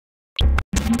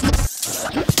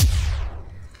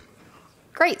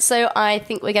Great, so I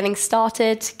think we're getting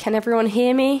started. Can everyone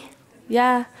hear me?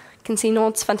 Yeah, can see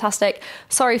nods, fantastic.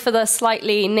 Sorry for the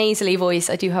slightly nasally voice.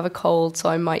 I do have a cold, so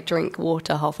I might drink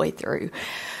water halfway through.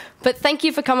 But thank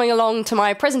you for coming along to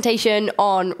my presentation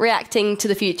on reacting to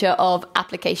the future of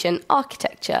application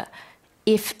architecture.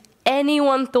 If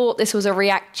anyone thought this was a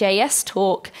React.js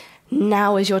talk,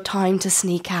 now is your time to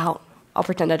sneak out. I'll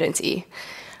pretend I don't see you.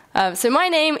 So my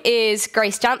name is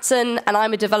Grace Jansen, and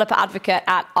I'm a developer advocate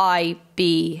at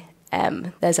IBM.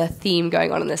 There's a theme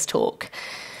going on in this talk.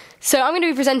 So I'm going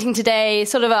to be presenting today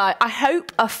sort of, I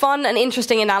hope, a fun and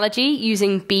interesting analogy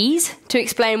using bees to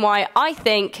explain why I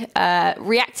think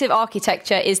reactive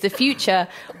architecture is the future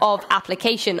of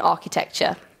application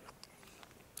architecture.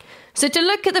 So to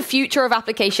look at the future of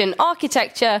application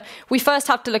architecture, we first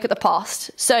have to look at the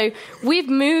past. So we've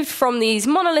moved from these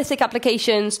monolithic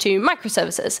applications to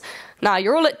microservices. Now,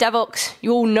 you're all at DevOps,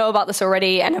 you all know about this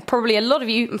already, and probably a lot of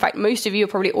you, in fact, most of you are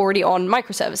probably already on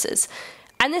microservices.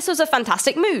 And this was a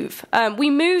fantastic move. We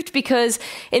moved because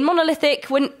in monolithic,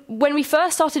 when we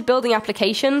first started building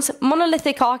applications,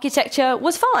 monolithic architecture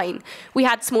was fine. We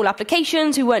had small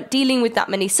applications, we weren't dealing with that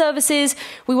many services,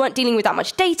 we weren't dealing with that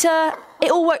much data.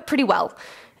 It all worked pretty well.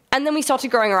 And then we started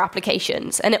growing our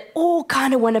applications, and it all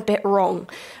kind of went a bit wrong.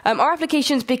 Our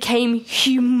applications became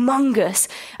humongous,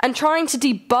 and trying to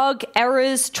debug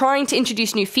errors, trying to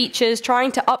introduce new features,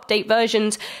 trying to update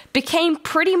versions became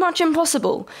pretty much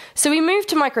impossible. So we moved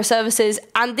to microservices,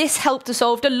 and this helped to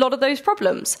solve a lot of those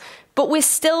problems. But we're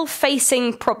still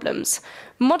facing problems.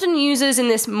 Modern users in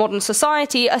this modern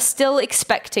society are still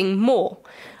expecting more.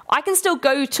 I can still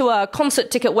go to a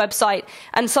concert ticket website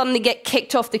and suddenly get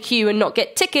kicked off the queue and not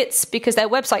get tickets because their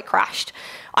website crashed.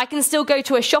 I can still go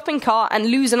to a shopping cart and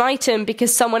lose an item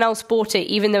because someone else bought it,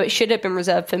 even though it should have been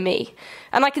reserved for me.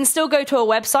 And I can still go to a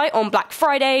website on Black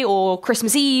Friday or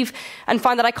Christmas Eve and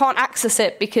find that I can't access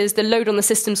it because the load on the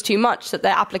system's too much, that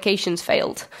their application's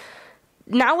failed.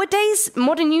 Nowadays,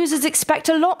 modern users expect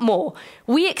a lot more.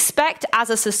 We expect, as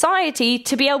a society,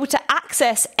 to be able to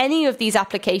access any of these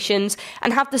applications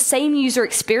and have the same user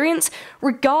experience,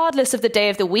 regardless of the day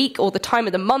of the week or the time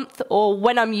of the month or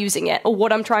when I'm using it or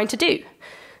what I'm trying to do.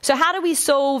 So how do we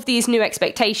solve these new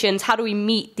expectations? How do we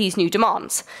meet these new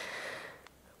demands?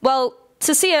 Well,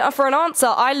 to see it for an answer,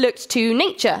 I looked to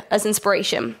nature as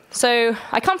inspiration. So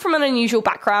I come from an unusual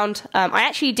background. I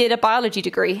actually did a biology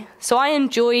degree. So I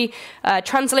enjoy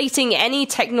translating any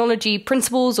technology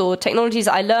principles or technologies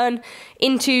that I learn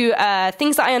into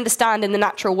things that I understand in the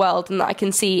natural world and that I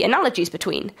can see analogies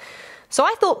between. So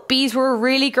I thought bees were a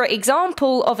really great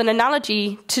example of an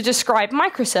analogy to describe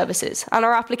microservices and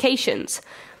our applications.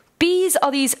 Bees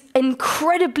are these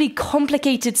incredibly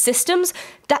complicated systems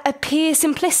that appear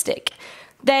simplistic.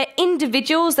 They're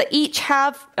individuals that each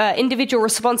have individual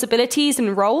responsibilities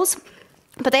and roles,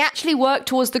 but they actually work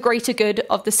towards the greater good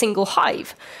of the single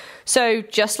hive. So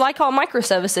just like our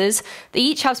microservices, they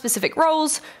each have specific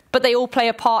roles, but they all play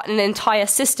a part in an entire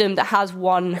system that has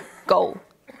one goal: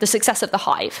 the success of the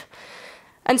hive.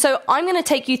 And so I'm going to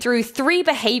take you through 3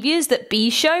 behaviors that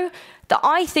bees show that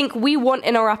I think we want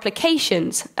in our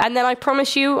applications. And then I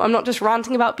promise you, I'm not just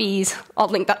ranting about bees, I'll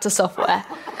link that to software.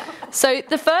 So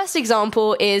the first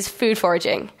example is food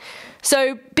foraging.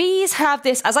 So bees have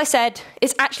this, as I said,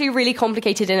 it's actually really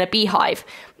complicated in a beehive,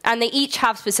 and they each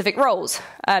have specific roles.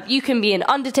 You can be an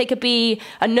undertaker bee,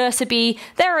 a nurser bee,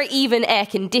 there are even air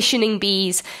conditioning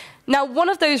bees. Now, one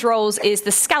of those roles is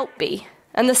the scout bee.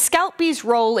 And the scout bee's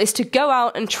role is to go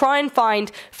out and try and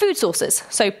find food sources,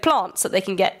 so plants that they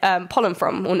can get pollen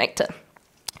from or nectar.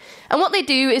 And what they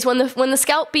do is when the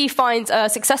scout bee finds a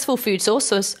successful food source,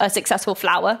 so a successful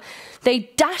flower, they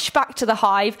dash back to the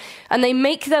hive and they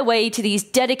make their way to these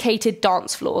dedicated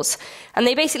dance floors. And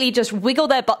they basically just wiggle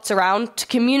their butts around to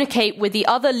communicate with the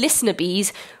other listener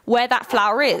bees where that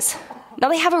flower is. Now,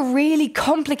 they have a really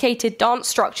complicated dance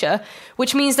structure,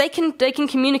 which means they can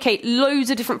communicate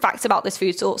loads of different facts about this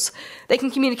food source. They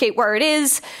can communicate where it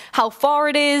is, how far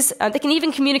it is, they can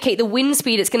even communicate the wind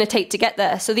speed it's going to take to get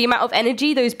there, so the amount of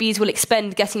energy those bees will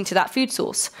expend getting to that food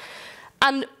source.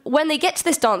 And when they get to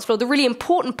this dance floor, the really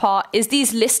important part is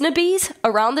these listener bees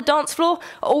around the dance floor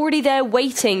are already there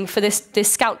waiting for this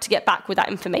scout to get back with that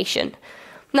information.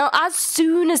 Now, as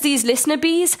soon as these listener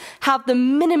bees have the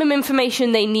minimum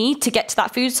information they need to get to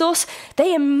that food source,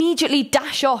 they immediately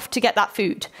dash off to get that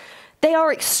food. They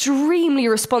are extremely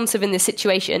responsive in this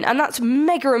situation, and that's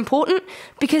mega important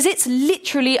because it's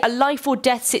literally a life or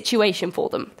death situation for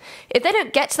them. If they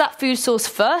don't get to that food source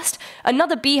first,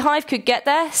 another beehive could get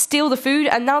there, steal the food,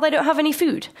 and now they don't have any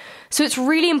food. So it's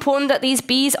really important that these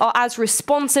bees are as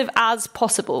responsive as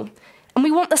possible. And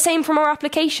we want the same from our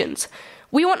applications.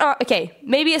 We want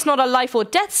maybe it's not a life or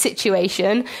death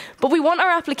situation, but we want our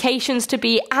applications to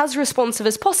be as responsive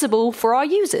as possible for our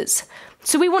users.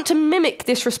 So we want to mimic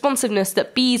this responsiveness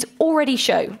that bees already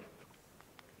show.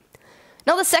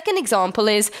 Now, the second example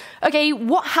is,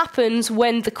 what happens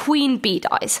when the queen bee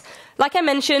dies? Like I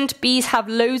mentioned, bees have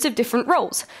loads of different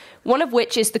roles, one of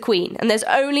which is the queen, and there's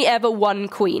only ever one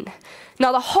queen.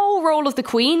 Now, the whole role of the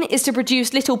queen is to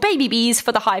produce little baby bees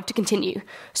for the hive to continue.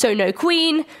 So no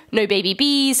queen, no baby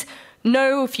bees,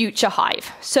 no future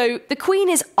hive. So the queen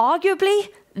is arguably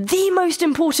the most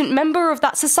important member of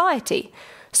that society.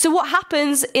 So what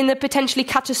happens in the potentially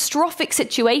catastrophic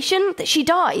situation that she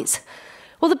dies?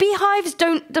 Well,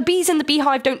 the bees in the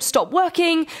beehive don't stop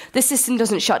working, the system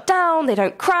doesn't shut down, they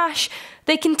don't crash,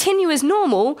 they continue as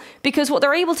normal because what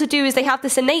they're able to do is they have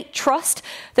this innate trust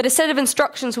that a set of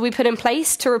instructions will be put in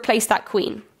place to replace that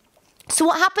queen. So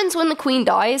what happens when the queen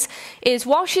dies is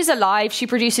while she's alive, she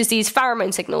produces these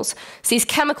pheromone signals, these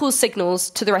chemical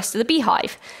signals to the rest of the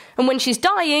beehive. And when she's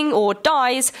dying or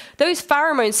dies, those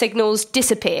pheromone signals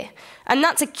disappear. And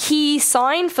that's a key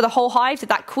sign for the whole hive that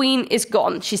that queen is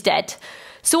gone, she's dead.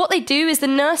 So what they do is the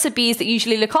nurser bees that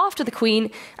usually look after the queen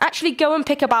actually go and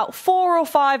pick about 4 or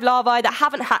 5 larvae that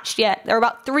haven't hatched yet. They're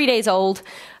about 3 days old,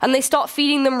 and they start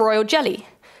feeding them royal jelly.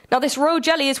 Now, this royal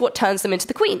jelly is what turns them into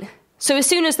the queen. So as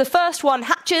soon as the first one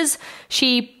hatches,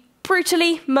 she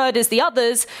brutally murders the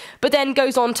others, but then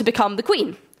goes on to become the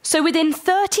queen. So within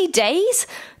 30 days,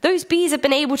 those bees have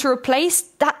been able to replace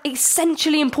that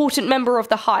essentially important member of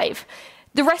the hive.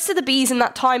 The rest of the bees in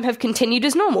that time have continued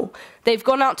as normal. They've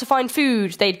gone out to find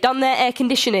food, they've done their air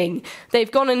conditioning,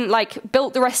 they've gone and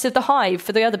built the rest of the hive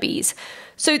for the other bees.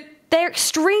 So they're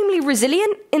extremely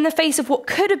resilient in the face of what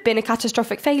could have been a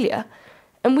catastrophic failure.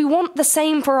 And we want the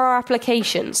same for our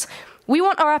applications. We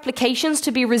want our applications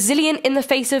to be resilient in the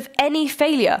face of any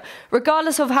failure,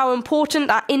 regardless of how important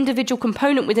that individual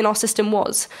component within our system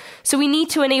was. So we need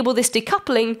to enable this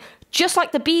decoupling, just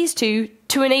like the bees do,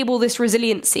 to enable this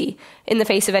resiliency in the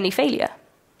face of any failure.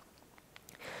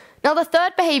 Now, the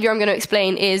third behavior I'm going to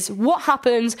explain is what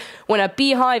happens when a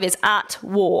beehive is at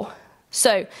war.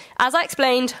 So, as I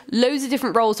explained, loads of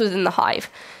different roles within the hive.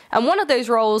 And one of those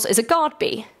roles is a guard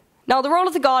bee. Now, the role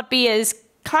of the guard bee is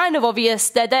kind of obvious.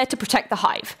 They're there to protect the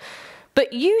hive.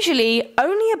 But usually,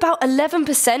 only about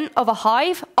 11% of a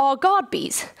hive are guard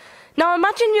bees. Now,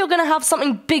 imagine you're going to have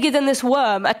something bigger than this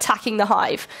worm attacking the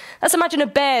hive. Let's imagine a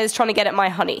bear is trying to get at my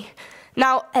honey.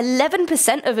 Now,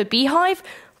 11% of a beehive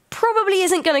probably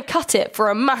isn't going to cut it for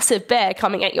a massive bear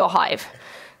coming at your hive.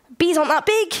 Bees aren't that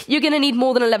big, you're going to need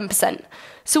more than 11%.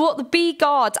 So what the bee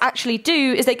guards actually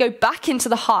do is they go back into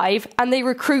the hive and they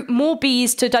recruit more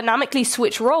bees to dynamically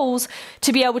switch roles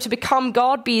to be able to become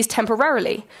guard bees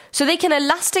temporarily. So they can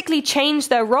elastically change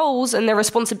their roles and their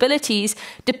responsibilities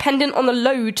dependent on the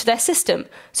load to their system.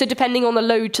 So depending on the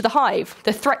load to the hive,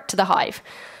 the threat to the hive.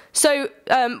 So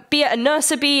be it a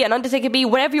nurser bee, an undertaker bee,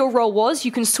 whatever your role was,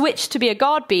 you can switch to be a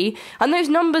guard bee, and those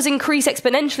numbers increase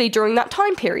exponentially during that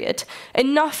time period,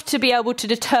 enough to be able to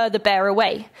deter the bear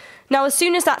away. Now, as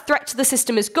soon as that threat to the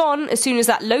system is gone, as soon as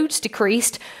that load's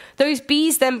decreased, those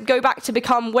bees then go back to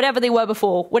become whatever they were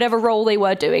before, whatever role they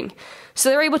were doing. So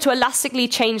they're able to elastically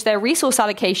change their resource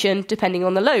allocation depending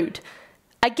on the load.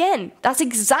 Again, that's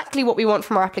exactly what we want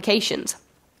from our applications.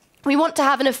 We want to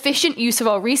have an efficient use of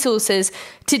our resources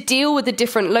to deal with the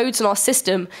different loads in our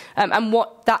system and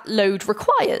what that load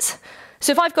requires.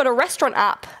 So if I've got a restaurant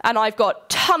app and I've got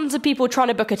tons of people trying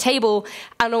to book a table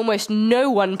and almost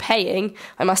no one paying,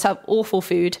 I must have awful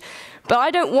food. But I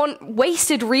don't want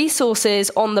wasted resources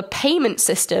on the payment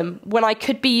system when I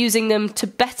could be using them to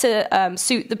better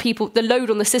suit the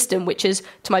load on the system, which is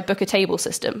to my book a table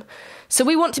system. So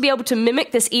we want to be able to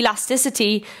mimic this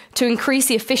elasticity to increase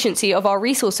the efficiency of our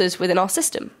resources within our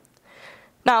system.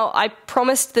 Now, I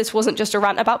promised this wasn't just a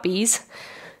rant about bees.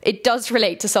 It does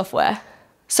relate to software.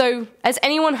 So, has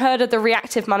anyone heard of the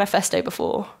Reactive manifesto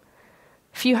before?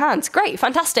 A few hands. Great,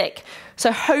 fantastic.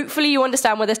 So hopefully you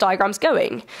understand where this diagram's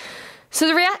going. So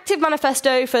the Reactive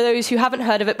manifesto, for those who haven't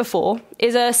heard of it before,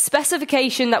 is a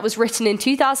specification that was written in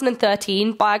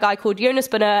 2013 by a guy called Jonas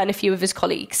Bonner and a few of his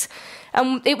colleagues.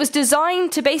 And it was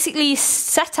designed to basically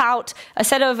set out a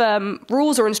set of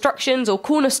rules or instructions or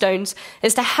cornerstones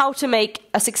as to how to make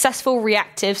a successful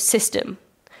reactive system,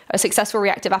 a successful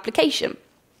reactive application.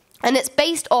 And it's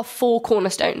based off 4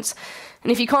 cornerstones.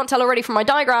 And if you can't tell already from my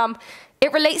diagram,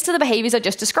 it relates to the behaviors I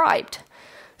just described.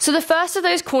 So the first of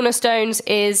those cornerstones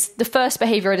is the first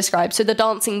behavior I described, so the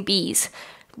dancing bees.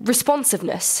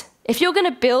 Responsiveness. If you're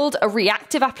going to build a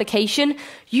reactive application,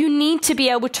 you need to be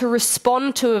able to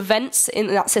respond to events in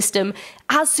that system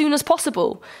as soon as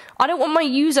possible. I don't want my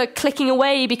user clicking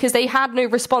away because they had no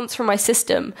response from my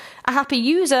system. A happy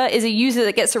user is a user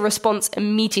that gets a response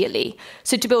immediately.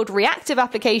 So to build reactive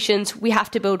applications, we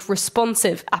have to build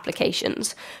responsive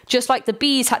applications, just like the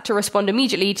bees had to respond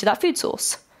immediately to that food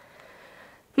source.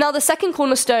 Now, the second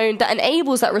cornerstone that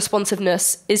enables that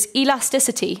responsiveness is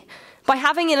elasticity. By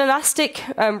having an elastic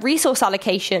resource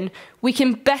allocation, we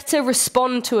can better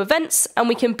respond to events and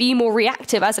we can be more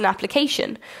reactive as an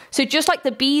application. So just like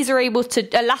the bees are able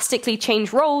to elastically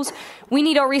change roles, we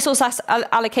need our resource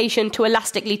allocation to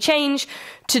elastically change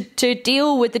to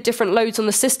deal with the different loads on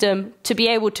the system to be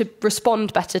able to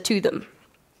respond better to them.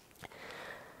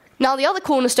 Now, the other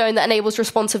cornerstone that enables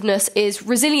responsiveness is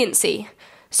resiliency.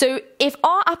 So if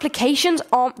our applications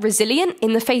aren't resilient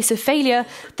in the face of failure,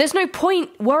 there's no point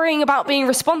worrying about being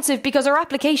responsive because our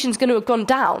application's going to have gone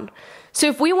down. So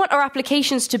if we want our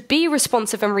applications to be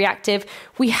responsive and reactive,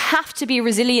 we have to be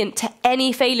resilient to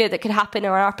any failure that could happen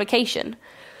in our application.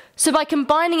 So by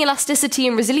combining elasticity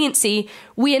and resiliency,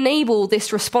 we enable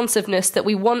this responsiveness that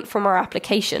we want from our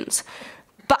applications.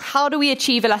 But how do we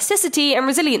achieve elasticity and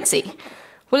resiliency?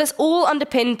 Well, it's all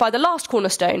underpinned by the last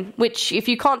cornerstone, which, if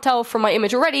you can't tell from my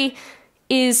image already,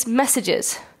 is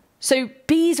messages. So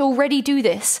bees already do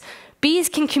this. Bees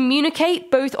can communicate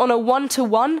both on a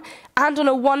one-to-one and on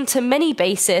a one-to-many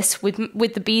basis with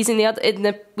the bees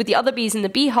with the other bees in the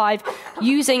beehive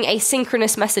using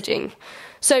asynchronous messaging.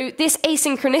 So this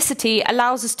asynchronicity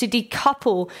allows us to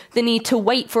decouple the need to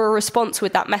wait for a response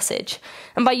with that message.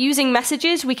 And by using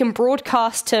messages, we can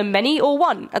broadcast to many or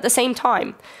one at the same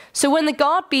time. So when the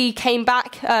guard bee came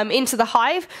back into the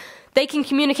hive, they can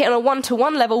communicate on a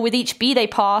one-to-one level with each bee they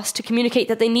pass to communicate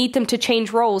that they need them to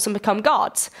change roles and become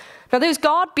guards. Now, those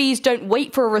guard bees don't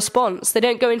wait for a response. They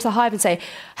don't go into the hive and say,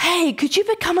 hey, could you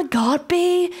become a guard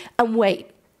bee? And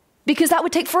wait. Because that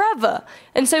would take forever.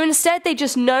 And so instead, they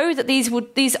just know that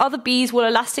these other bees will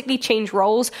elastically change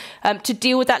roles to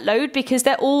deal with that load because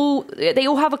they all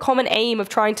have a common aim of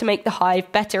trying to make the hive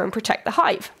better and protect the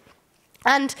hive.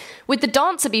 And with the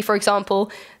dancer bee, for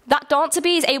example, that dancer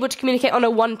bee is able to communicate on a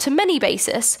one-to-many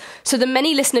basis. So the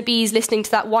many listener bees listening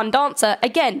to that one dancer,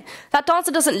 again, that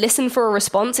dancer doesn't listen for a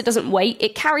response, it doesn't wait,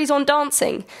 it carries on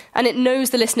dancing, and it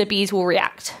knows the listener bees will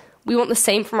react. We want the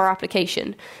same from our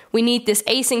application. We need this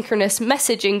asynchronous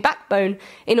messaging backbone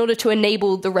in order to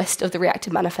enable the rest of the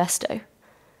Reactive manifesto.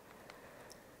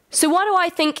 So why do I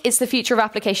think it's the future of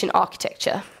application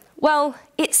architecture? Well,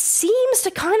 it seems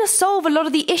to kind of solve a lot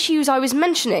of the issues I was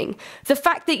mentioning. The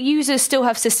fact that users still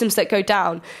have systems that go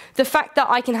down, the fact that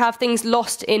I can have things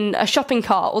lost in a shopping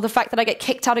cart, or the fact that I get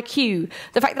kicked out of queue,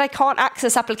 the fact that I can't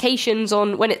access applications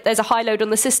when there's a high load on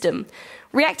the system.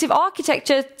 Reactive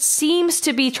architecture seems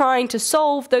to be trying to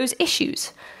solve those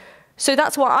issues. So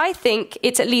that's why I think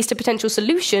it's at least a potential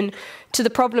solution to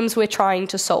the problems we're trying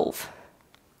to solve.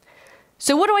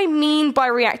 So what do I mean by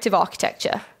reactive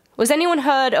architecture? Was anyone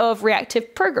heard of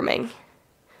reactive programming?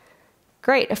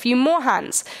 Great, a few more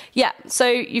hands. Yeah, so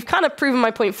you've kind of proven my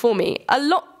point for me. A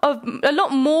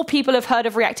lot more people have heard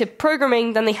of reactive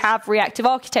programming than they have reactive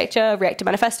architecture, reactive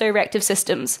manifesto, reactive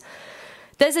systems.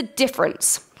 There's a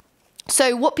difference.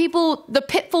 So the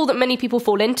pitfall that many people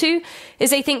fall into is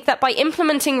they think that by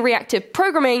implementing reactive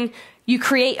programming, you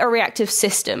create a reactive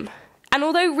system. And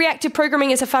although reactive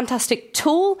programming is a fantastic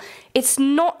tool, it's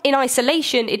not in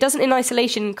isolation. It doesn't in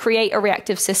isolation create a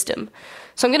reactive system.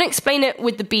 So I'm going to explain it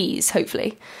with the bees,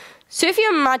 hopefully. So if you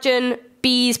imagine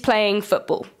bees playing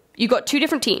football, you've got two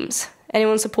different teams.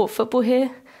 Anyone support football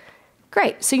here?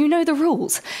 Great, so you know the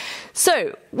rules.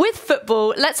 So with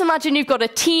football, let's imagine you've got a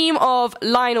team of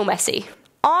Lionel Messi,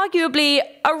 arguably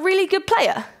a really good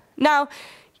player. Now,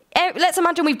 let's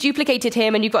imagine we've duplicated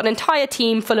him and you've got an entire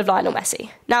team full of Lionel Messi.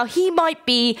 Now, he might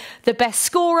be the best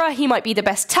scorer, he might be the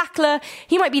best tackler,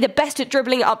 he might be the best at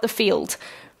dribbling up the field.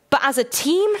 But as a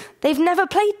team, they've never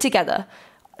played together.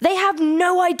 They have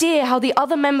no idea how the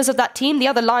other members of that team, the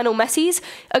other Lionel Messis,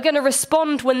 are going to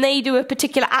respond when they do a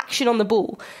particular action on the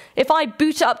ball. If I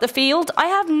boot it up the field, I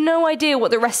have no idea what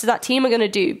the rest of that team are going to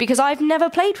do because I've never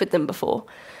played with them before.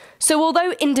 So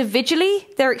although individually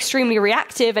they're extremely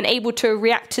reactive and able to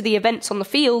react to the events on the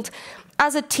field,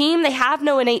 as a team they have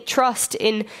no innate trust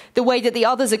in the way that the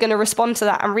others are going to respond to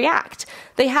that and react.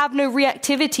 They have no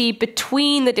reactivity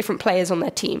between the different players on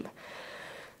their team.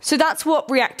 So that's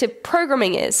what reactive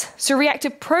programming is. So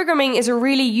reactive programming is a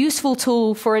really useful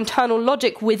tool for internal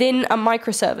logic within a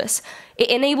microservice. It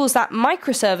enables that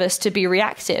microservice to be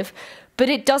reactive, but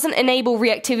it doesn't enable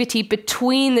reactivity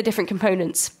between the different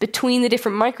components, between the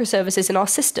different microservices in our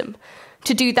system.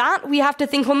 To do that, we have to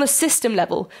think on the system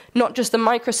level, not just the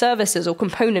microservices or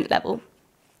component level.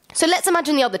 So let's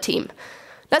imagine the other team.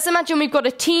 Let's imagine we've got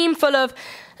a team full of,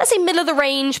 let's say,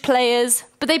 middle-of-the-range players,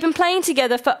 but they've been playing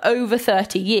together for over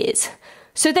 30 years.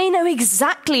 So they know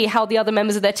exactly how the other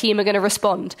members of their team are going to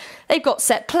respond. They've got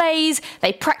set plays,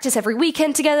 they practice every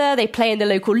weekend together, they play in the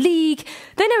local league.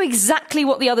 They know exactly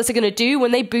what the others are going to do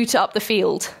when they boot up the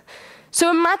field. So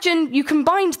imagine you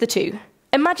combined the two.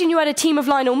 Imagine you had a team of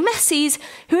Lionel Messis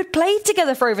who had played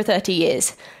together for over 30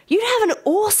 years. You'd have an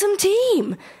awesome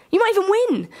team. You might even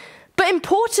win. But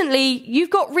importantly, you've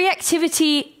got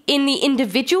reactivity in the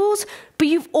individuals, but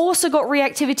you've also got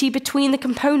reactivity between the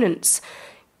components.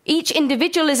 Each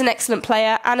individual is an excellent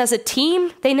player, and as a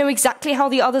team, they know exactly how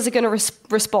the others are going to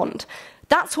respond.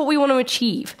 That's what we want to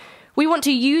achieve. We want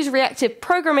to use reactive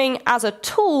programming as a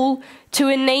tool to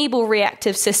enable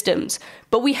reactive systems,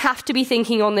 but we have to be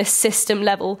thinking on this system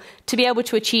level to be able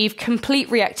to achieve complete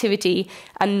reactivity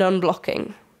and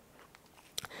non-blocking.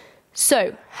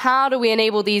 So, how do we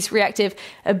enable these reactive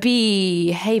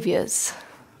behaviors?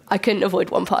 I couldn't avoid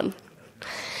one pun.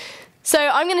 So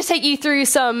I'm going to take you through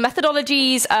some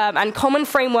methodologies and common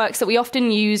frameworks that we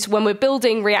often use when we're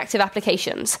building reactive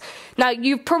applications. Now,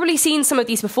 you've probably seen some of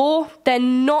these before. They're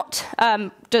not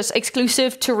just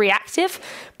exclusive to reactive,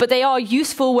 but they are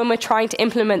useful when we're trying to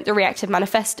implement the reactive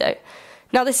manifesto.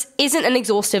 Now, this isn't an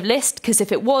exhaustive list, because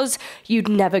if it was, you'd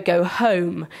never go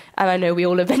home. And I know we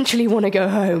all eventually want to go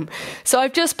home. So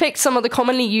I've just picked some of the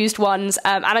commonly used ones,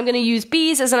 and I'm going to use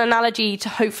bees as an analogy to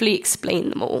hopefully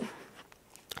explain them all.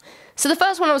 So the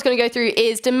first one I was going to go through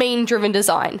is domain-driven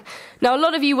design. Now, a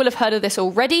lot of you will have heard of this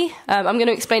already. I'm going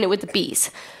to explain it with the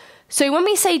bees. So when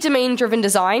we say domain-driven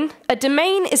design, a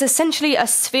domain is essentially a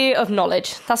sphere of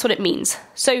knowledge. That's what it means.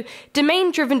 So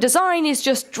domain-driven design is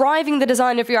just driving the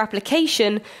design of your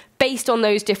application based on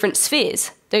those different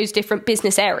spheres, those different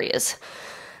business areas.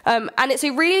 And it's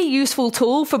a really useful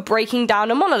tool for breaking down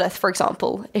a monolith, for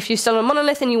example, if you're still a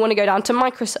monolith and you want to go down to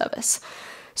microservice.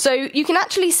 So you can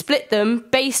actually split them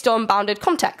based on bounded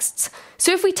contexts.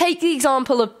 So if we take the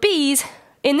example of bees,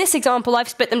 in this example, I've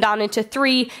split them down into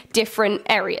 3 different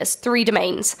areas, 3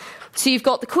 domains. So you've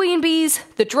got the queen bees,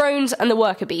 the drones, and the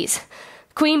worker bees.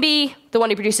 Queen bee, the one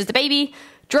who produces the baby.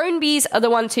 Drone bees are the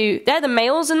ones they're the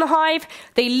males in the hive.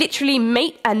 They literally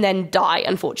mate and then die,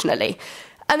 unfortunately.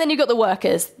 And then you've got the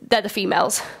workers, they're the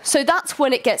females. So that's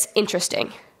when it gets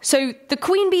interesting. So the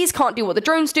queen bees can't do what the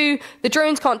drones do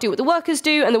can't do what the workers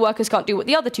do, and the workers can't do what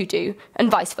the other two do, and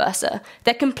vice versa.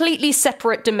 They're completely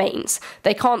separate domains.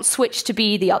 They can't switch to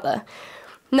be the other.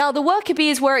 Now, the worker bee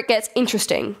is where it gets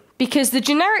interesting, because the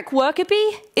generic worker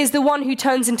bee is the one who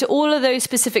turns into all of those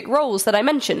specific roles that I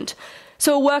mentioned.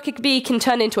 So a worker bee can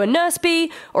turn into a nurse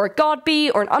bee, or a guard bee,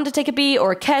 or an undertaker bee,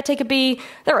 or a caretaker bee.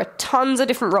 There are tons of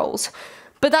different roles.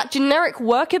 But that generic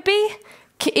worker bee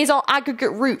is our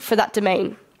aggregate root for that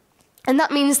domain. And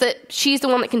that means that she's the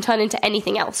one that can turn into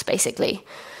anything else, basically.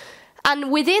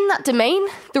 And within that domain,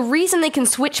 the reason they can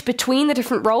switch between the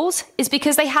different roles is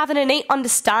because they have an innate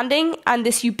understanding and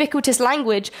this ubiquitous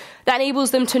language that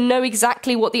enables them to know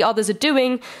exactly what the others are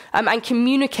doing and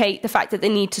communicate the fact that they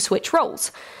need to switch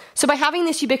roles. So by having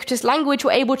this ubiquitous language,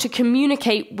 we're able to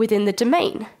communicate within the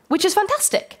domain, which is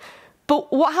fantastic.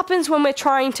 But what happens when we're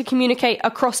trying to communicate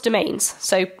across domains,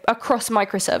 so across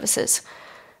microservices?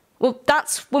 Well,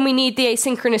 that's when we need the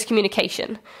asynchronous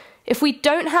communication. If we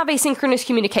don't have asynchronous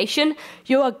communication,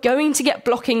 you are going to get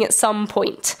blocking at some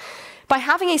point. By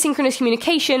having asynchronous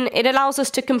communication, it allows us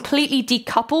to completely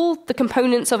decouple the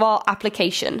components of our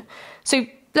application. So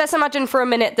let's imagine for a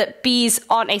minute that bees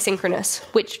aren't asynchronous,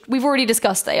 which we've already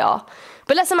discussed they are.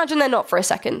 But let's imagine they're not for a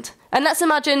second. And let's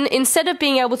imagine instead of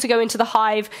being able to go into the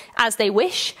hive as they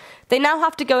wish, they now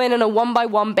have to go in on a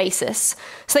one-by-one basis.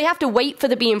 So they have to wait for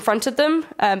the bee in front of them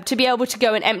to be able to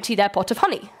go and empty their pot of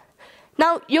honey.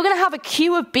 Now, you're going to have a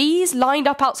queue of bees lined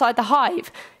up outside the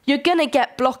hive. You're going to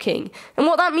get blocking. And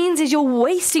what that means is you're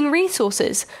wasting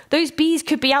resources. Those bees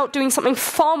could be out doing something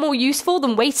far more useful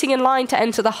than waiting in line to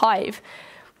enter the hive.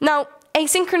 Now,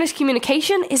 asynchronous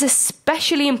communication is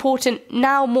especially important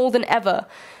now more than ever.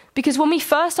 Because when we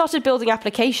first started building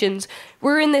applications, we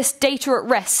were in this data at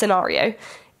rest scenario.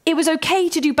 It was okay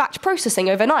to do batch processing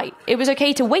overnight. It was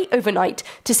okay to wait overnight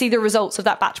to see the results of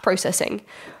that batch processing.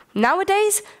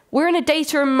 Nowadays, we're in a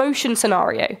data in motion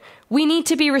scenario. We need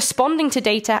to be responding to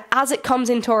data as it comes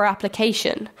into our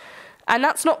application. And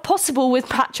that's not possible with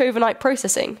batch overnight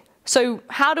processing. So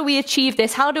how do we achieve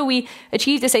this? How do we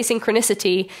achieve this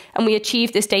asynchronicity and we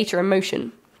achieve this data in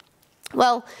motion?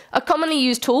 Well, a commonly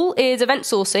used tool is event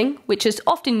sourcing, which is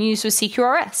often used with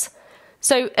CQRS.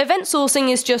 So event sourcing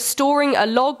is just storing a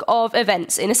log of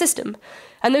events in a system.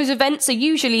 And those events are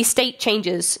usually state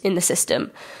changes in the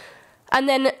system. And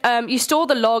then you store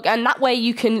the log, and that way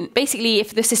you can basically,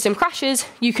 if the system crashes,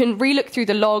 you can relook through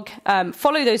the log,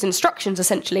 follow those instructions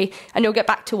essentially, and you'll get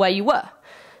back to where you were.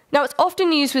 Now, it's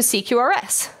often used with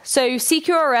CQRS. So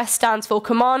CQRS stands for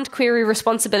Command Query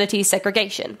Responsibility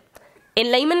Segregation. In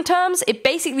layman terms, it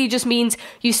basically just means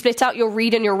you split out your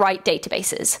read and your write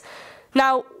databases.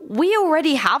 Now, we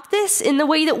already have this in the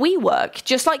way that we work,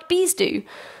 just like bees do.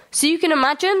 So you can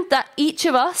imagine that each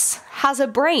of us has a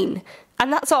brain,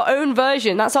 and that's our own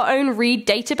version, that's our own read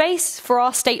database for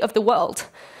our state of the world.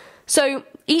 So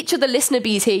each of the listener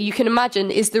bees here, you can imagine,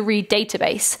 is the read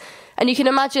database. And you can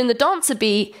imagine the dancer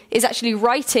bee is actually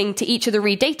writing to each of the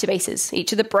read databases,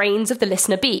 each of the brains of the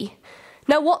listener bee.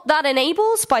 Now, what that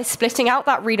enables by splitting out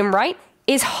that read and write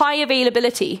is high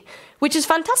availability, which is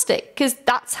fantastic because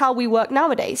that's how we work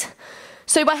nowadays.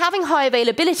 So by having high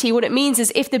availability, what it means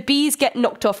is if the bees get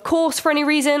knocked off course for any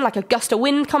reason, like a gust of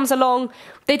wind comes along,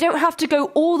 they don't have to go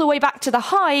all the way back to the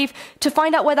hive to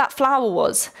find out where that flower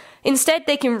was. Instead,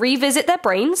 they can revisit their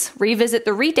brains, revisit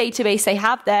the read database they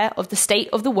have there of the state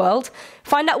of the world,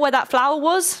 find out where that flower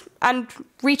was, and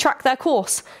retrack their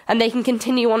course, and they can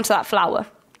continue on to that flower.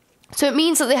 So it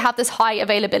means that they have this high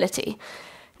availability.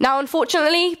 Now,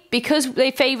 unfortunately, because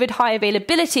they favoured high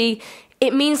availability,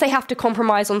 it means they have to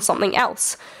compromise on something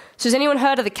else. So has anyone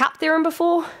heard of the CAP theorem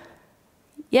before?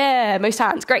 Yeah, most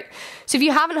hands, great. So if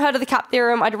you haven't heard of the CAP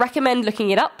theorem, I'd recommend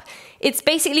looking it up. It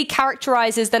basically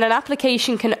characterizes that an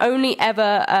application can only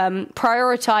ever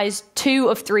prioritize 2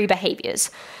 of 3 behaviors.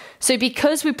 So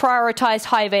because we prioritized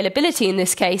high availability in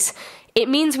this case, it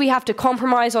means we have to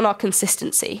compromise on our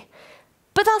consistency.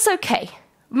 But that's okay.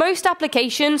 Most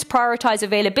applications prioritize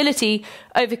availability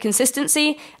over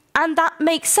consistency, and that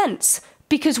makes sense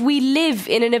because we live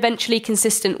in an eventually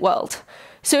consistent world.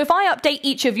 So if I update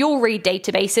each of your read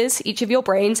databases, each of your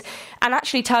brains, and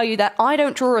actually tell you that I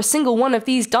don't draw a single one of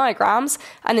these diagrams,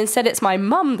 and instead it's my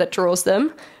mum that draws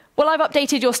them, well, I've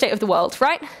updated your state of the world,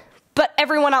 right? But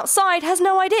everyone outside has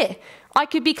no idea. I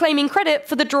could be claiming credit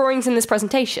for the drawings in this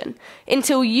presentation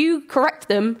until you correct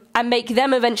them and make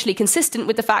them eventually consistent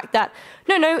with the fact that,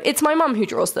 no, it's my mum who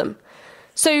draws them.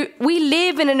 So we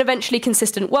live in an eventually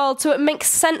consistent world, so it makes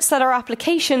sense that our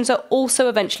applications are also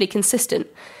eventually consistent.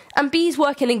 And bees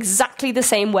work in exactly the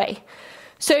same way.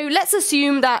 So let's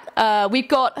assume that we've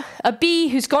got a bee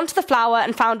who's gone to the flower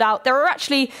and found out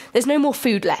there's no more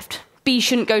food left. Bees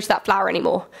shouldn't go to that flower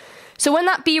anymore. So when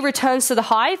that bee returns to the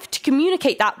hive to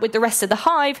communicate that with the rest of the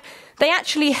hive, they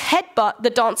actually headbutt the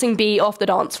dancing bee off the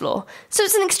dance floor. So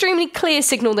it's an extremely clear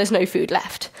signal there's no food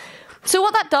left. So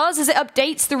what that does is it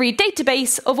updates the read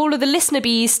database of all of the listener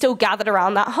bees still gathered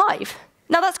around that hive.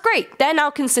 Now that's great, they're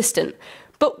now consistent.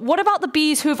 But what about the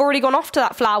bees who have already gone off to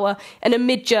that flower in a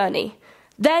mid-journey?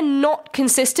 They're not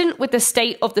consistent with the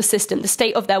state of the system, the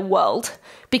state of their world,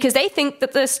 because they think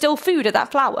that there's still food at that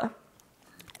flower.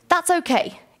 That's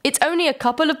okay. It's only a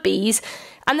couple of bees,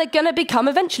 and they're going to become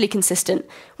eventually consistent.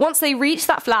 Once they reach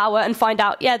that flower and find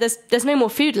out, there's no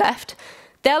more food left,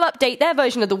 they'll update their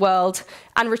version of the world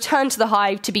and return to the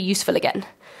hive to be useful again.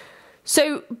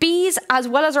 So bees, as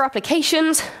well as our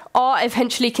applications, are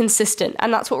eventually consistent,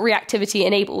 and that's what reactivity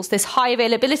enables, this high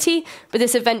availability with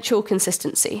this eventual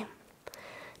consistency.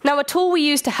 Now, a tool we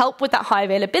use to help with that high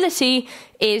availability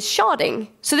is sharding.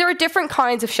 So there are different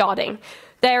kinds of sharding.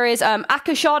 There is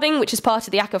ACA sharding, which is part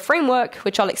of the ACA framework,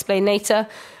 which I'll explain later.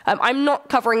 I'm not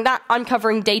covering that, I'm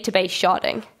covering database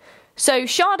sharding. So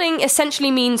sharding essentially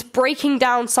means breaking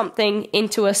down something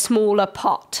into a smaller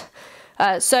part.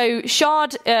 So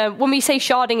when we say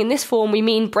sharding in this form, we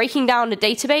mean breaking down a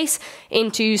database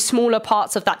into smaller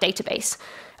parts of that database.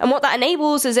 And what that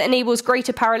enables is it enables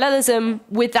greater parallelism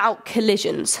without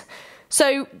collisions.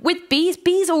 So with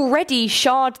bees already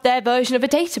shard their version of a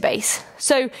database.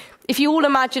 So if you all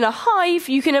imagine a hive,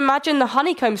 you can imagine the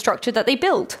honeycomb structure that they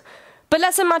build. But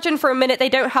let's imagine for a minute they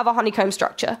don't have a honeycomb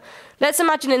structure. Let's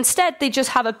imagine instead they just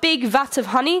have a big vat of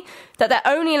honey that they're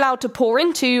only allowed to pour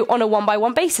into on a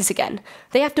one-by-one basis again.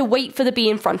 They have to wait for the bee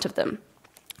in front of them.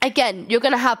 Again, you're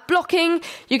going to have blocking,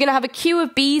 you're going to have a queue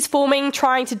of bees forming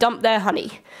trying to dump their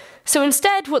honey. So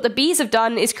instead, what the bees have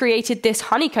done is created this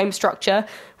honeycomb structure,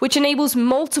 which enables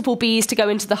multiple bees to go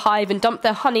into the hive and dump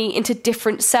their honey into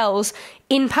different cells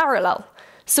in parallel.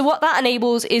 So what that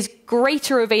enables is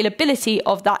greater availability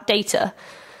of that data.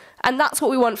 And that's what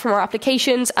we want from our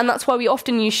applications, and that's why we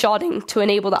often use sharding to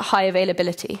enable that high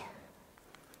availability.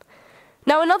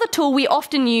 Now, another tool we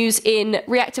often use in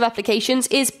reactive applications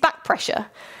is back pressure.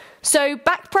 So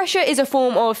back pressure is a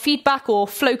form of feedback or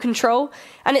flow control,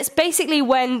 and it's basically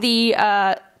when the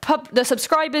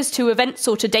subscribers to events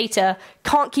or to data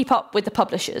can't keep up with the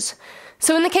publishers.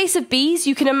 So in the case of bees,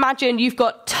 you can imagine you've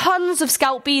got tons of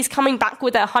scout bees coming back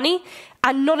with their honey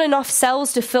and not enough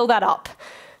cells to fill that up.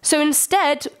 So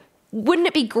instead, wouldn't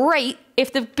it be great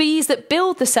if the bees that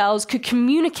build the cells could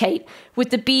communicate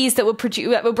with the bees that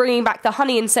were bringing back the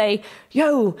honey and say,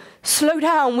 yo, slow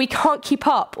down, we can't keep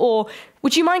up, or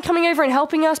would you mind coming over and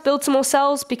helping us build some more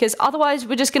cells, because otherwise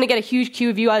we're just going to get a huge queue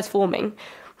of you guys forming.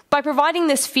 By providing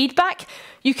this feedback,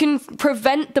 you can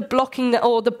prevent the blocking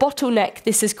or the bottleneck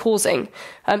this is causing.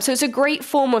 So it's a great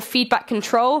form of feedback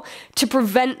control to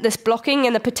prevent this blocking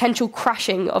and the potential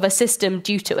crashing of a system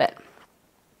due to it.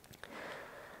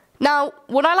 Now,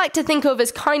 what I like to think of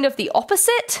as kind of the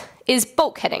opposite is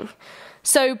bulkheading.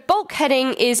 So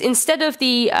bulkheading is, instead of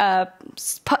the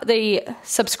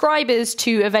subscribers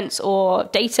to events or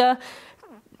data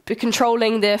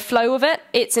controlling the flow of it,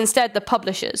 it's instead the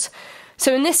publishers.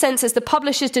 So in this sense, it's the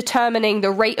publishers determining the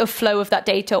rate of flow of that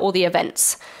data or the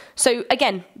events. So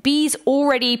again, bees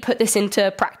already put this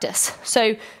into practice.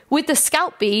 So with the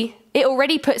scout bee, it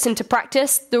already puts into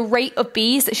practice the rate of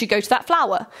bees that should go to that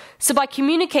flower. So by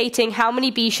communicating how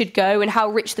many bees should go and how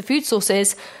rich the food source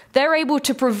is, they're able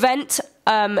to prevent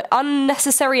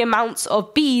unnecessary amounts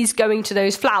of bees going to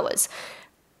those flowers.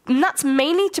 And that's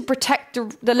mainly to protect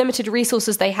the limited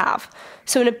resources they have.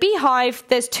 So in a beehive,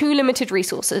 there's two limited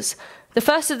resources. The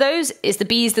first of those is the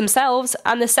bees themselves,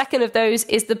 and the second of those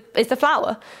is the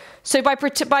flower. So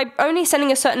by only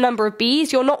sending a certain number of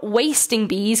bees, you're not wasting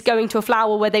bees going to a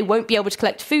flower where they won't be able to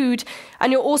collect food,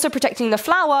 and you're also protecting the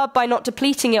flower by not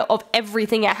depleting it of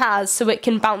everything it has so it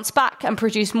can bounce back and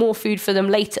produce more food for them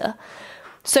later.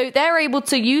 So they're able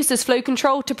to use this flow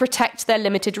control to protect their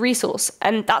limited resource,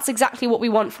 and that's exactly what we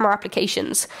want from our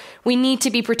applications. We need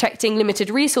to be protecting limited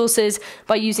resources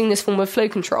by using this form of flow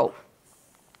control.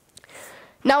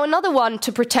 Now, another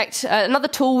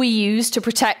tool we use to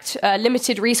protect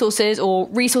limited resources or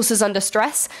resources under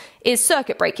stress is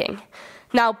circuit breaking.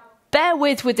 Now, bear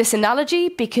with this analogy,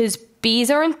 because bees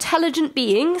are intelligent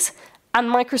beings and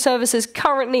microservices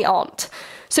currently aren't.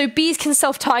 So bees can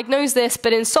self-diagnose this,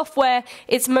 but in software,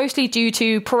 it's mostly due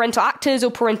to parental actors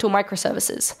or parental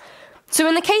microservices. So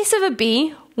in the case of a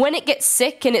bee, when it gets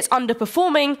sick and it's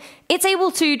underperforming, it's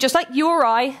able to, just like you or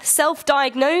I,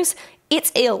 self-diagnose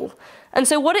it's ill. And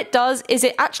so what it does is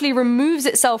it actually removes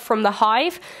itself from the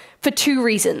hive for two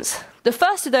reasons. The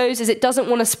first of those is it doesn't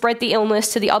want to spread the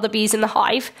illness to the other bees in the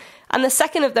hive. And the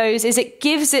second of those is it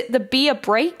gives the bee a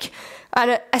break,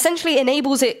 and it essentially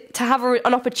enables it to have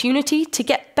an opportunity to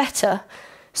get better.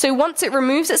 So once it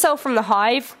removes itself from the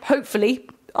hive, hopefully,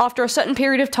 after a certain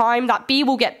period of time, that bee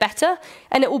will get better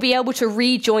and it will be able to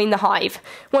rejoin the hive.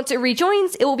 Once it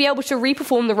rejoins, it will be able to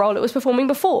reperform the role it was performing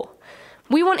before.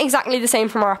 We want exactly the same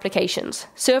from our applications.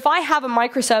 So if I have a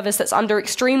microservice that's under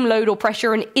extreme load or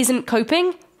pressure and isn't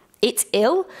coping, it's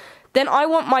ill, then I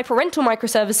want my parental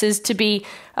microservices to be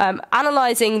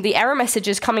analyzing the error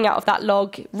messages coming out of that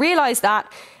log, realize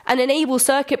that, and enable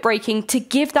circuit breaking to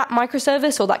give that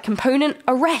microservice or that component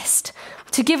a rest,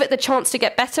 to give it the chance to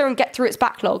get better and get through its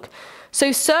backlog.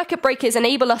 So circuit breakers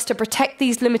enable us to protect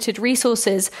these limited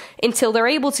resources until they're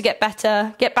able to get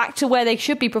better, get back to where they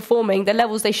should be performing, the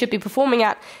levels they should be performing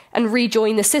at, and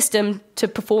rejoin the system to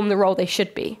perform the role they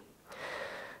should be.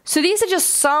 So these are just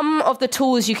some of the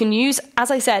tools you can use.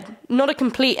 As I said, not a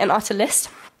complete and utter list,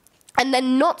 and they're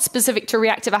not specific to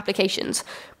reactive applications,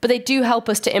 but they do help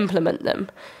us to implement them.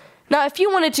 Now, if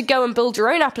you wanted to go and build your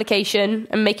own application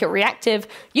and make it reactive,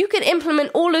 you could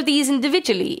implement all of these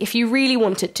individually if you really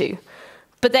wanted to.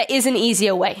 But there is an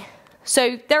easier way.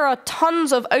 So there are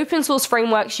tons of open source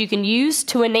frameworks you can use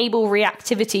to enable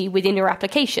reactivity within your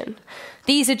application.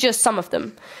 These are just some of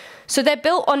them. So they're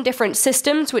built on different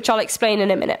systems, which I'll explain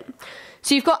in a minute.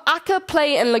 So you've got Akka,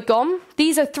 Play, and Lagom.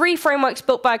 These are three frameworks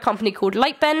built by a company called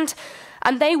Lightbend,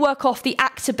 and they work off the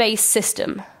actor-based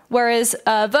system. Whereas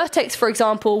Vertex, for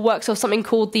example, works off something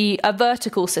called the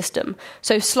vertical system,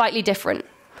 so slightly different.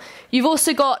 You've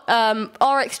also got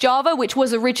RxJava, which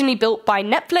was originally built by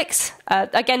Netflix.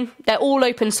 Again, they're all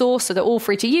open source, so they're all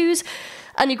free to use.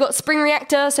 And you've got Spring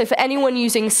Reactor, so for anyone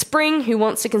using Spring who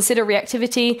wants to consider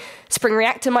reactivity, Spring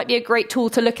Reactor might be a great tool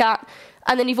to look at.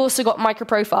 And then you've also got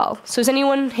MicroProfile. So has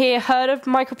anyone here heard of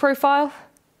MicroProfile?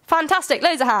 Fantastic,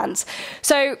 loads of hands.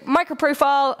 So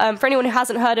MicroProfile, for anyone who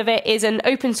hasn't heard of it, is an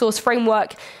open source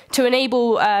framework to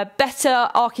enable better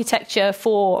architecture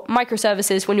for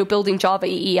microservices when you're building Java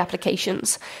EE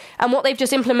applications. And what they've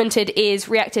just implemented is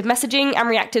reactive messaging and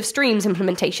reactive streams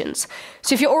implementations.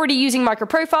 So if you're already using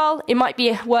MicroProfile, it might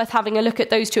be worth having a look at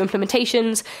those two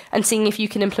implementations and seeing if you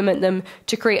can implement them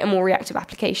to create a more reactive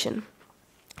application.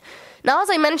 Now,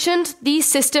 as I mentioned, these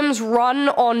systems run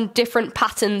on different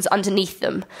patterns underneath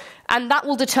them, and that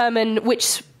will determine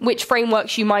which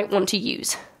frameworks you might want to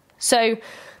use. So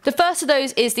the first of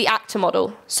those is the actor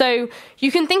model. So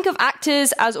you can think of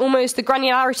actors as almost the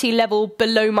granularity level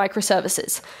below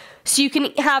microservices. So you can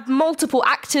have multiple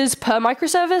actors per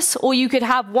microservice, or you could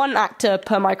have one actor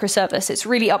per microservice. It's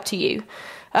really up to you.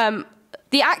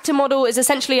 The actor model is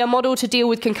essentially a model to deal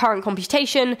with concurrent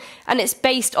computation, and it's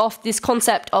based off this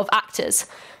concept of actors.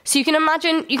 So you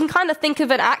can kind of think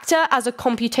of an actor as a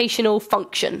computational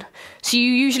function. So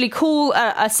you usually call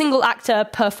a single actor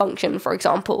per function, for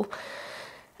example.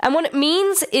 And what it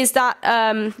means is that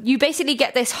you basically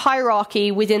get this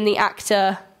hierarchy within the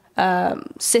actor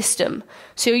system.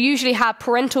 So you usually have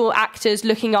parental actors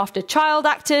looking after child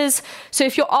actors. So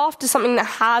if you're after something that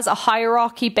has a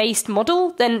hierarchy-based model,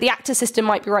 then the actor system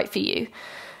might be right for you.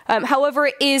 However,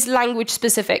 it is language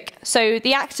specific. So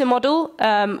the actor model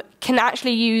can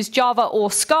actually use Java or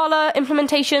Scala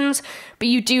implementations, but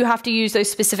you do have to use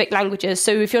those specific languages.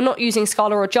 So if you're not using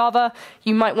Scala or Java,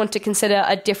 you might want to consider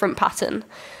a different pattern.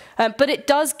 But it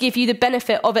does give you the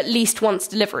benefit of at least once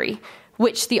delivery,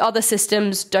 which the other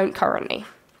systems don't currently.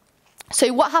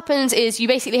 So what happens is you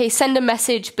basically send a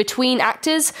message between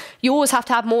actors. You always have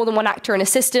to have more than one actor in a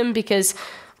system because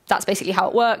that's basically how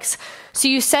it works. So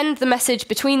you send the message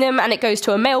between them and it goes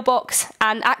to a mailbox,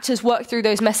 and actors work through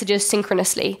those messages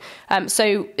synchronously.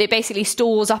 So it basically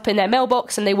stores up in their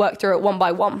mailbox and they work through it one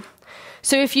by one.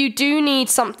 So if you do need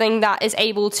something that is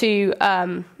able to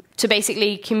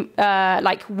basically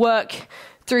work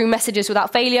through messages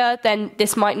without failure, then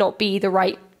this might not be the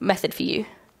right method for you.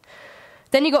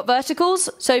 Then you've got verticals.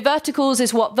 So verticals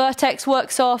is what Vertex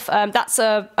works off. That's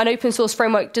an open source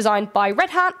framework designed by Red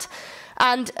Hat.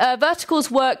 And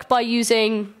verticals work by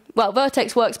using,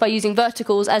 Vertex works by using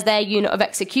verticals as their unit of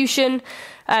execution.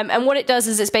 And what it does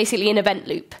is it's basically an event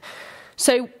loop.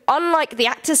 So unlike the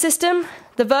actor system,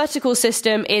 the vertical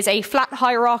system is a flat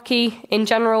hierarchy in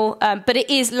general, but it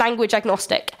is language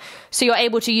agnostic. So you're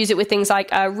able to use it with things like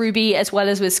Ruby as well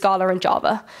as with Scala and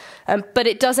Java. But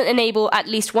it doesn't enable at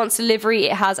least once delivery.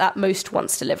 It has at most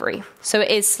once delivery. So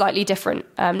it is slightly different.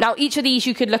 Now, each of these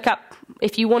you could look up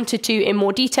if you wanted to in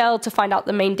more detail to find out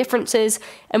the main differences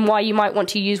and why you might want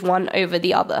to use one over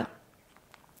the other.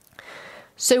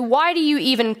 So why do you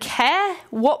even care?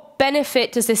 What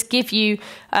benefit does this give you?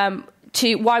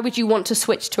 Why would you want to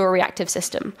switch to a reactive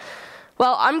system?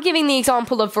 Well, I'm giving the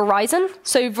example of Verizon.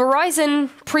 So Verizon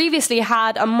previously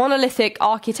had a monolithic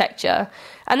architecture,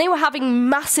 and they were having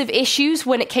massive issues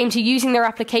when it came to using their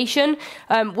application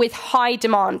with high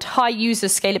demand, high user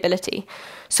scalability.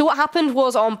 So what happened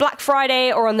was on Black Friday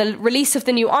or on the release of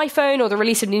the new iPhone or the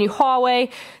release of the new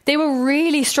Huawei, they were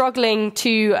really struggling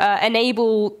to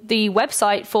enable the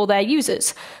website for their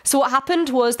users. So what happened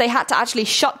was they had to actually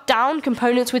shut down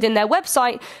components within their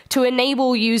website to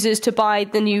enable users to buy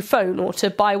the new phone or to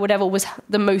buy whatever was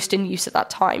the most in use at that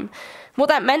time. What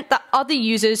that meant that other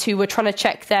users who were trying to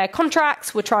check their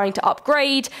contracts, were trying to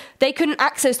upgrade, they couldn't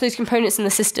access those components in the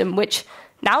system, which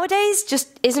nowadays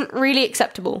just isn't really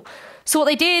acceptable. So what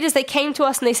they did is they came to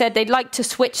us and they said they'd like to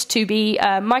switch to be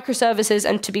microservices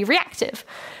and to be reactive.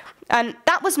 And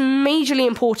that was majorly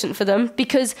important for them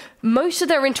because most of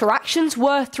their interactions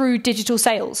were through digital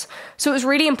sales. So it was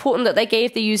really important that they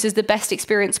gave the users the best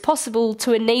experience possible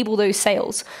to enable those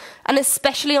sales. And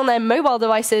especially on their mobile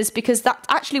devices, because that's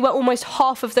actually where almost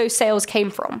half of those sales came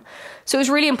from. So it was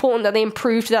really important that they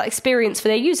improved that experience for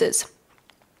their users.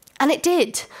 And it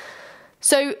did.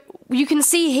 So you can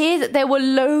see here that there were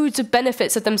loads of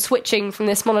benefits of them switching from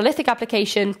this monolithic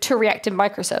application to reactive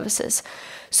microservices.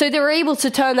 So they were able to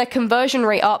turn their conversion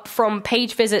rate up from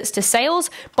page visits to sales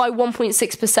by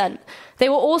 1.6%. They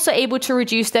were also able to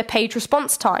reduce their page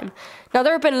response time. Now,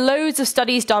 there have been loads of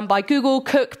studies done by Google,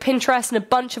 Cook, Pinterest, and a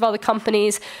bunch of other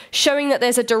companies showing that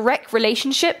there's a direct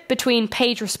relationship between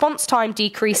page response time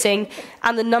decreasing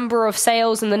and the number of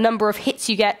sales and the number of hits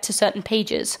you get to certain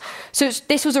pages. So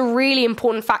this was a really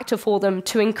important factor for them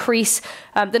to increase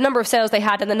the number of sales they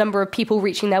had and the number of people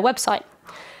reaching their website.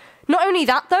 Not only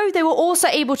that, though, they were also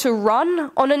able to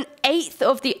run on 1/8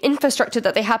 of the infrastructure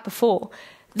that they had before.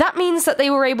 That means that they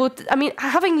were able to,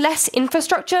 having less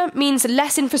infrastructure means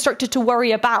less infrastructure to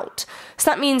worry about. So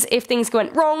that means if things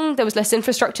went wrong, there was less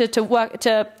infrastructure to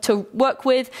work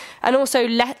with, and also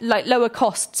lower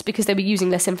costs because they were using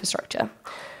less infrastructure.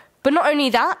 But not only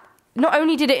that, not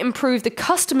only did it improve the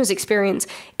customer's experience,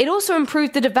 it also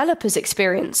improved the developer's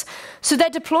experience. So their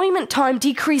deployment time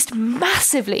decreased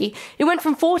massively. It went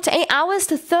from 4 to 8 hours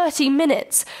to 30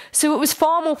 minutes. So it was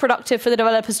far more productive for the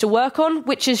developers to work on,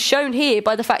 which is shown here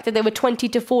by the fact that they were 20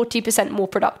 to 40% more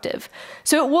productive.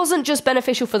 So it wasn't just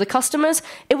beneficial for the customers,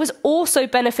 it was also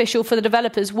beneficial for the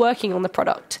developers working on the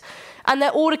product. And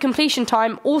their order completion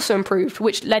time also improved,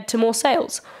 which led to more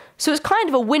sales. So it's kind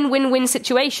of a win-win-win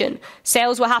situation.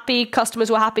 Sales were happy,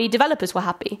 customers were happy, developers were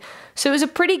happy. So it was a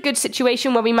pretty good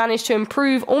situation where we managed to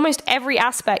improve almost every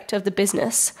aspect of the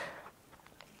business.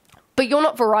 But you're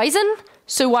not Verizon,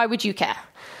 so why would you care?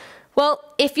 Well,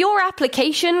 if your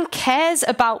application cares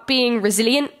about being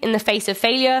resilient in the face of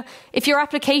failure, if your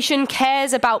application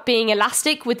cares about being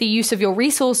elastic with the use of your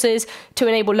resources to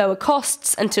enable lower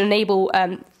costs and to enable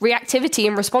reactivity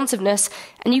and responsiveness,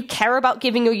 and you care about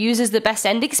giving your users the best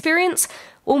end experience,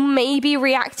 well, maybe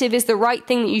Reactive is the right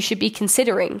thing that you should be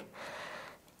considering.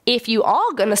 If you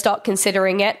are going to start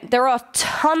considering it, there are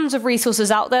tons of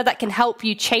resources out there that can help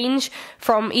you change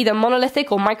from either monolithic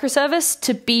or microservice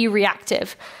to be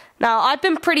reactive. Now, I've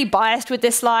been pretty biased with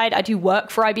this slide. I do work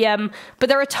for IBM, but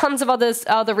there are tons of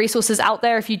other resources out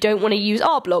there if you don't want to use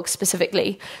our blog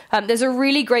specifically. There's a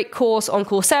really great course on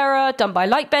Coursera done by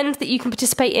Lightbend that you can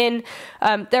participate in.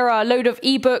 There are a load of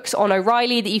ebooks on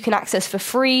O'Reilly that you can access for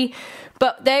free.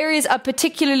 But there is a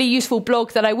particularly useful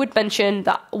blog that I would mention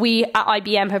that we at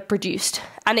IBM have produced.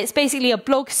 And it's basically a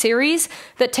blog series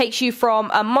that takes you from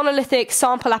a monolithic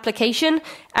sample application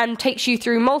and takes you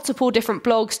through multiple different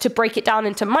blogs to break it down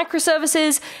into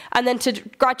microservices and then to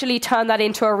gradually turn that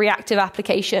into a reactive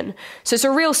application. So it's a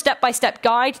real step-by-step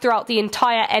guide throughout the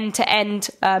entire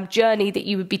end-to-end journey that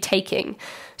you would be taking.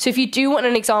 So if you do want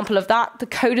an example of that, the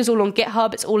code is all on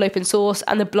GitHub, it's all open source,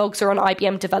 and the blogs are on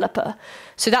IBM Developer.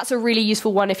 So that's a really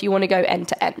useful one if you want to go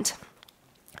end-to-end.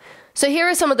 So here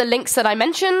are some of the links that I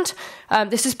mentioned.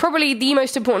 This is probably the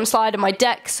most important slide in my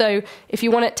deck, so if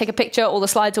you want to take a picture, all the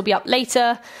slides will be up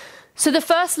later. So the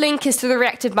first link is to the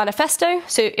Reactive manifesto.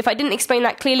 So if I didn't explain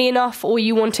that clearly enough or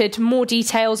you wanted more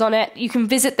details on it, you can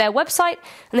visit their website,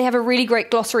 and they have a really great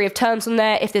glossary of terms on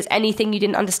there if there's anything you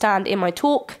didn't understand in my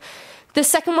talk. The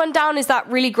second one down is that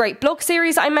really great blog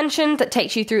series I mentioned that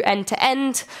takes you through end to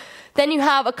end. Then you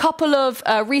have a couple of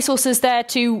resources there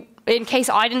in case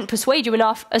I didn't persuade you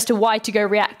enough as to why to go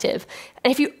reactive.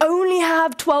 And if you only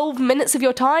have 12 minutes of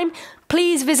your time,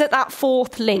 please visit that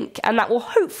fourth link, and that will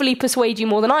hopefully persuade you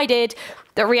more than I did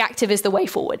that reactive is the way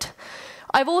forward.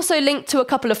 I've also linked to a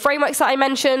couple of frameworks that I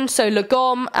mentioned, so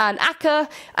Lagom and Akka,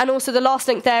 and also the last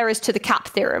link there is to the CAP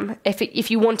theorem, if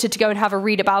you wanted to go and have a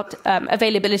read about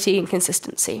availability and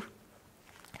consistency.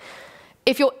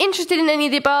 If you're interested in any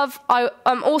of the above,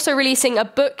 I'm also releasing a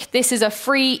book. This is a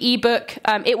free ebook.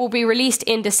 It will be released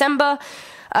in December.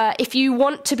 If you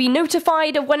want to be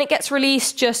notified of when it gets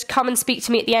released, just come and speak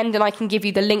to me at the end and I can give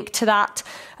you the link to that.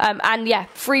 And yeah,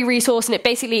 free resource, and it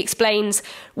basically explains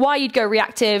why you'd go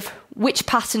reactive, which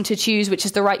pattern to choose, which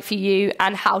is the right for you,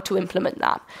 and how to implement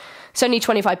that. It's only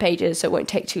 25 pages, so it won't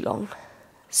take too long.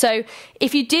 So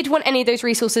if you did want any of those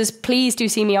resources, please do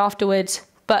see me afterwards.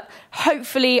 But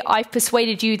hopefully I've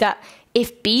persuaded you that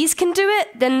if bees can do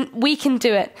it, then we can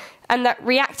do it. And that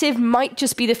reactive might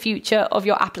just be the future of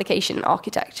your application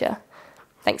architecture.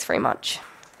 Thanks very much.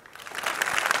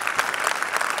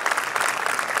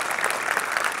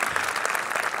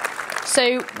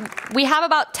 So we have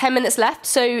about 10 minutes left.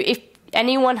 So if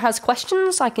anyone has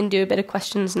questions, I can do a bit of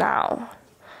questions now.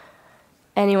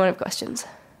 Anyone have questions?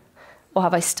 Or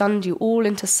have I stunned you all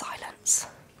into silence?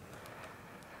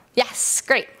 Yes,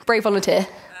 great. Brave volunteer.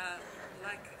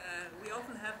 We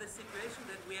often have the situation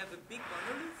that we have a big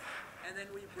monolith, and then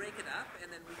we break it up,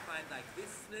 and then we find like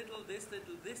this little, this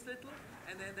little, this little,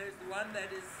 and then there's one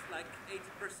that is like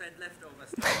 80% leftover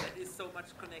stuff that is so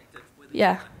much connected with it.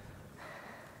 Yeah.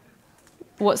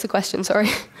 What's the question? Sorry.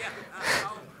 Yeah.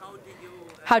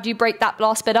 How do you break that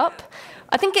last bit up?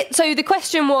 I think so the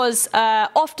question was,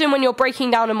 often when you're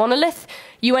breaking down a monolith,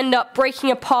 you end up breaking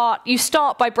apart, you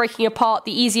start by breaking apart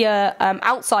the easier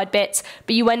outside bits,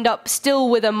 but you end up still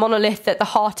with a monolith at the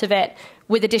heart of it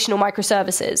with additional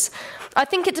microservices. I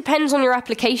think it depends on your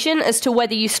application as to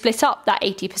whether you split up that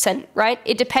 80%, right?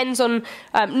 It depends on,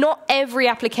 not every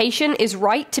application is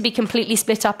right to be completely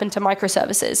split up into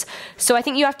microservices. So I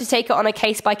think you have to take it on a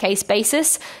case-by-case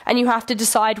basis, and you have to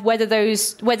decide whether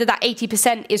that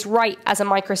 80% is right as a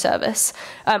microservice.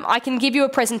 I can give you a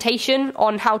presentation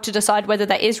on how to decide whether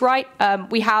that is right.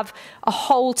 We have a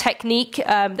whole technique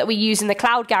that we use in the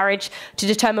Cloud Garage to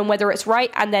determine whether it's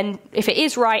right, and then if it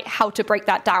is right, how to break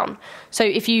that down. So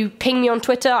if you ping me on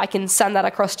Twitter, I can send that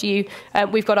across to you.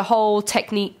 We've got a whole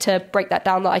technique to break that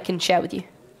down that I can share with you.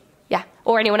 Yeah,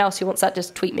 or anyone else who wants that,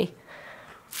 just tweet me.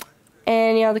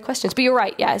 Any other questions? But you're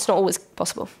right, yeah, it's not always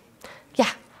possible. Yeah?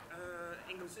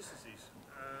 Inconsistencies.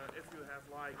 If you have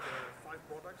like 5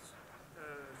 products,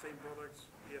 same products,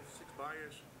 you have 6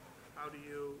 buyers, how do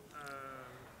you,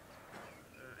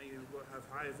 and you have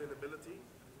high availability,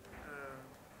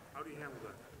 how do you handle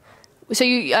that? So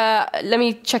let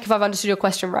me check if I've understood your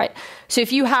question right. So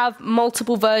if you have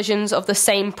multiple versions of the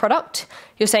same product,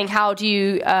 you're saying how do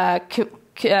you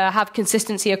have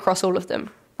consistency across all of them,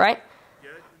 right? Yeah,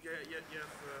 you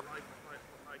have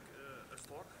like a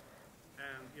stock,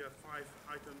 and you have 5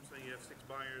 items, and you have 6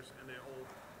 buyers, and they're all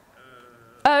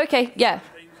oh, okay, yeah.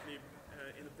 simultaneously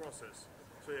in the process.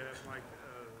 So you have like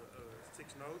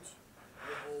 6 nodes,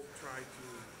 they all try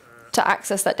to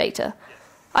access that data.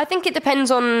 I think it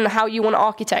depends on how you want to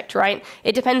architect, right?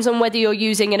 It depends on whether you're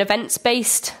using an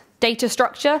events-based data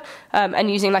structure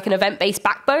and using like an event-based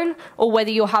backbone, or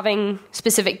whether you're having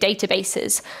specific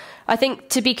databases. I think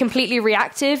to be completely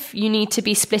reactive, you need to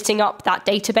be splitting up that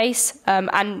database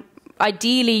and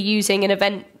ideally using an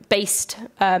event-based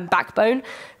backbone,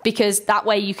 because that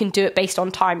way you can do it based on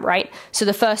time, right? So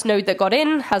the first node that got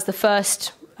in has the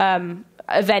first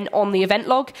event on the event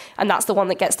log, and that's the one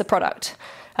that gets the product.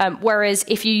 Whereas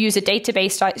if you use a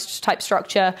database type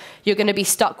structure, you're going to be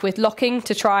stuck with locking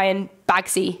to try and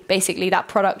Bagsy, basically, that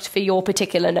product for your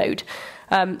particular node.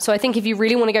 So I think if you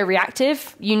really want to go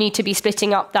reactive, you need to be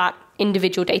splitting up that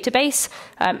individual database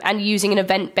and using an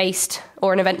event-based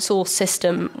or an event source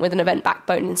system with an event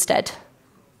backbone instead,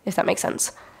 if that makes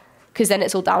sense. Because then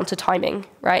it's all down to timing,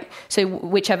 right? So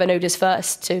whichever node is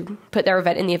first to put their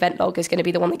event in the event log is going to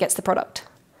be the one that gets the product.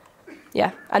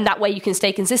 Yeah, and that way you can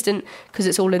stay consistent because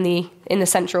it's all in the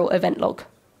central event log.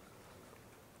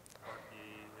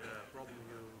 The problem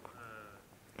you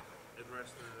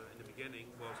addressed in the beginning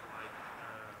was like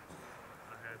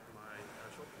I had my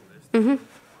shopping list, my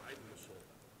item was sold.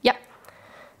 Yep.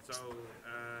 So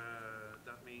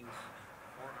that means,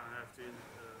 or I have to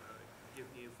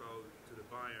give the info to the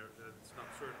buyer that it's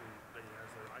not certain that he has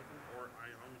that item, or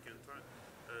I only can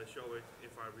show it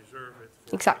if I reserve it.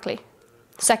 Exactly.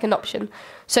 Second option.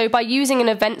 So by using an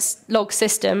events log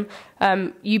system,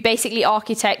 you basically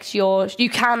you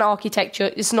can architect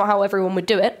your, it's not how everyone would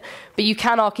do it, but you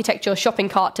can architect your shopping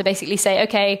cart to basically say,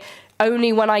 okay,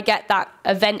 only when I get that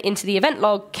event into the event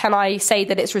log can I say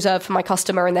that it's reserved for my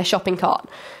customer in their shopping cart.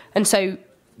 And so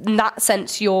in that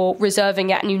sense, you're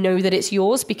reserving it and you know that it's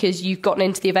yours because you've gotten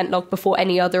into the event log before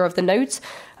any other of the nodes.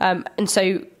 And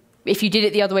so if you did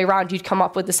it the other way around, you'd come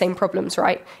up with the same problems,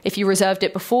 right? If you reserved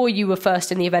it before you were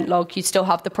first in the event log, you'd still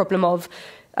have the problem of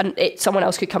someone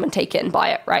else could come and take it and buy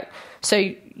it, right?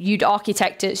 So you'd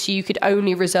architect it so you could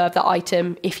only reserve that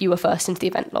item if you were first into the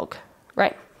event log,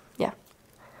 right? Yeah.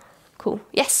 Cool.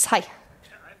 Yes, hi. I have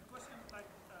a question, like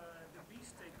the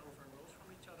bees take over roles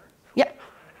from each other. Yep.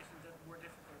 Isn't that more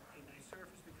difficult in a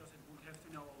service because it would have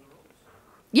to know all the roles?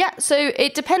 Yeah, so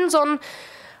it depends on...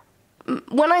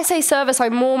 When I say service, I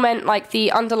more meant like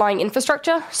the underlying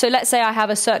infrastructure. So let's say I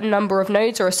have a certain number of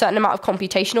nodes or a certain amount of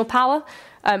computational power.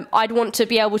 I'd want to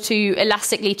be able to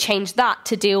elastically change that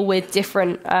to deal with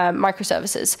different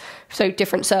microservices, so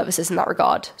different services in that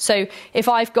regard. So if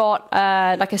I've got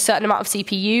like a certain amount of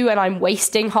CPU and I'm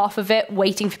wasting half of it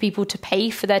waiting for people to pay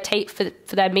for their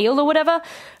for their meal or whatever,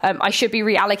 I should be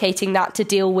reallocating that to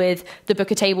deal with the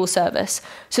book a table service.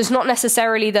 So it's not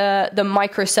necessarily the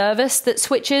microservice that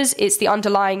switches, it's the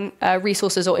underlying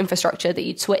resources or infrastructure that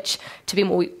you'd switch to be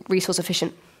more resource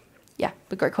efficient. Yeah,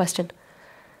 but great question.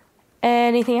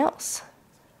 Anything else?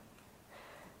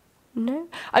 No?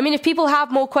 I mean, if people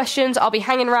have more questions, I'll be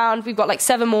hanging around. We've got like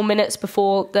 7 more minutes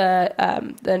before the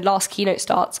last keynote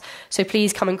starts. So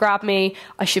please come and grab me.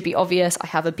 I should be obvious. I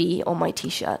have a bee on my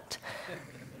T-shirt.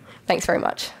 Thanks very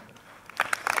much.